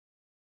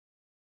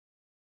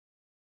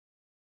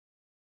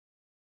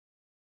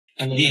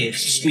Yeah,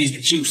 squeeze the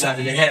juice out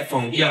of the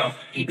headphone, yo.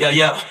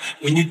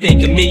 When you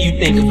think of me, you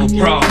think of a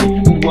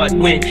problem. Who, what,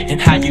 when, and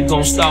how you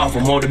gon' solve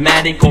them.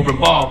 Automatic or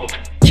revolver.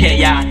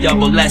 K.I.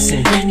 double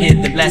lesson,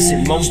 hit the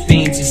lesson. Most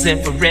beams is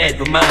infrared,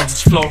 but mine's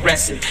is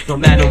fluorescent. No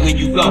matter where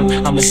you go,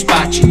 I'ma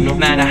spot you. No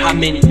matter how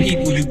many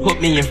people you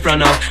put me in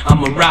front of,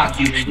 I'ma rock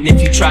you. And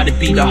if you try to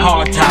be the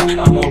hard top,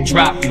 I'm gon'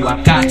 drop you.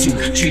 I got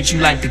to treat you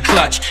like the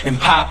clutch and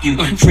pop you.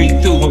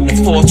 Creep through on the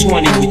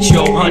 420 with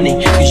your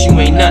honey, cause you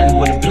ain't nothing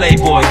but a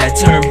playboy that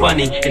turned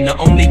bunny. And the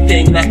only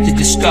thing left to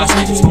discuss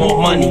is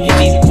more money. And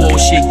these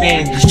bullshit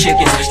games, these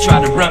chickens try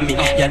to run me.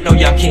 Y'all know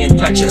y'all can't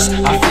touch us.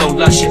 I flow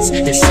luscious,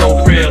 it's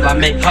so real, I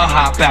make her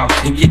hop out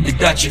and get the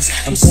Duchess.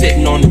 I'm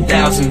sitting on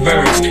 1,000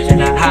 verbs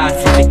and I hide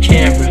from the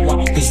camera,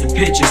 cause the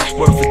picture's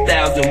worth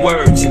 1,000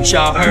 words. And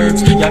y'all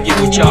herbs, y'all get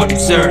what y'all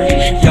deserve.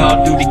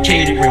 Y'all do the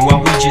catering while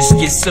we just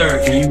get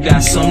served. And you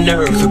got some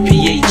nerve for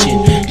PH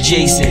and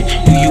Jason.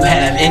 Do you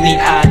have any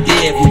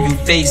idea who you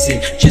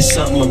facing? Just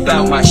something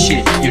about my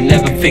shit you'll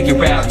never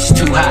figure out. It's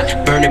too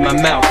hot, burning my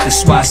mouth,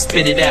 that's why I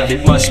spit it out.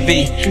 It must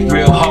be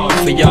real hard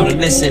for y'all to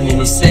listen,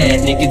 and it's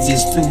sad niggas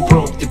is too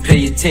broke to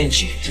pay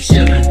attention.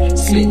 Chillin',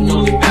 sitting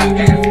on the back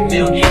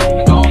 $500,000,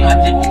 and all my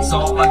niggas,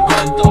 all my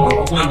gun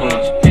door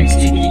winning. Next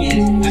thing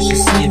is, I should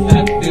see it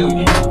back $1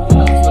 billion.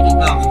 For the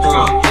love of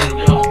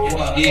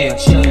drug, yeah,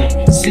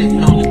 chillin',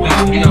 sitting on the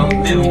back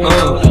 $500,000,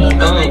 all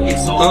my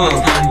niggas, all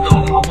my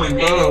gun door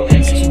winning.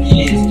 Next thing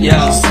is,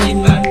 I should see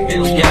it back $1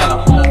 billion.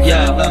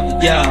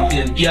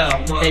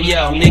 Hey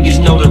yo,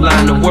 niggas know the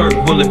line of work.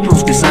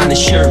 Bulletproof designer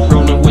shirt,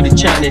 rolling with a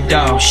China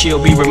doll.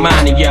 She'll be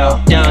reminding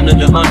y'all, down in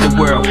the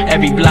underworld,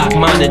 every block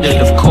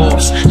monitored, of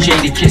course.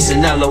 Jaded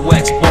kissing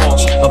L.O.X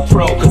balls. A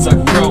pro, cause I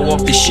grow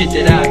off the shit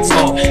that I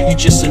talk. You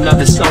just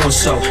another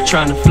so-and-so,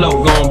 trying to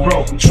flow, going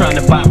broke, trying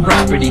to buy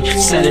property,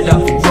 set it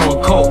up for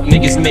growing coke.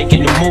 Niggas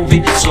making a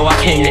movie, so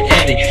I came to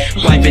edit,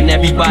 wiping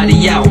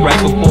everybody out right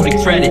before the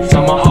credits.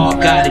 I'm a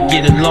hard guy to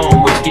get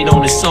along with, get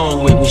on the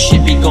song with. When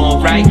shit be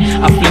going right,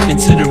 I flip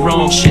into the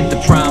wrong shit.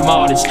 The prime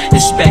artist,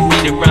 expect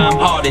me to rhyme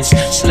hardest,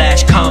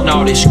 slash con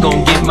artist,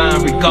 gon' get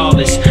mine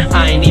regardless.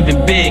 I ain't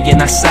even big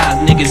and I size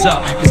niggas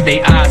up, cause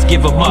they eyes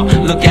give them up.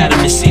 Look at them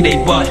and see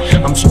they butt.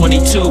 I'm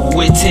 22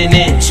 with 10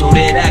 in, so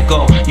there that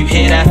go. You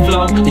hear that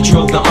flow? They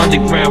drove the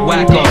underground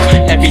wacko.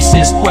 Ever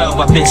since 12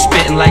 I've been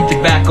spitting like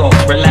tobacco.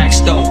 Relax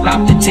though,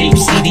 pop the tape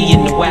CD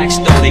in the wax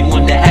though. They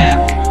wonder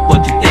how,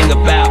 what the thing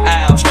about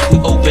ours. We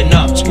open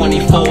up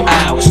 24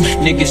 hours.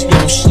 Niggas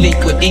don't sleep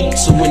or eat,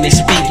 so when they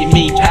speak it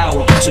mean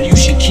power. So you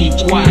should keep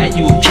quiet,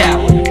 you a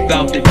coward.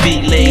 About to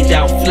be laid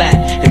out flat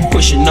and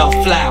pushing up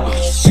flowers.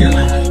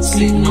 Chillin',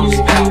 sitting on this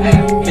about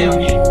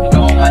 $500,000, and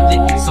all my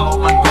niggas, all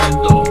my gun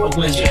door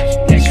winning.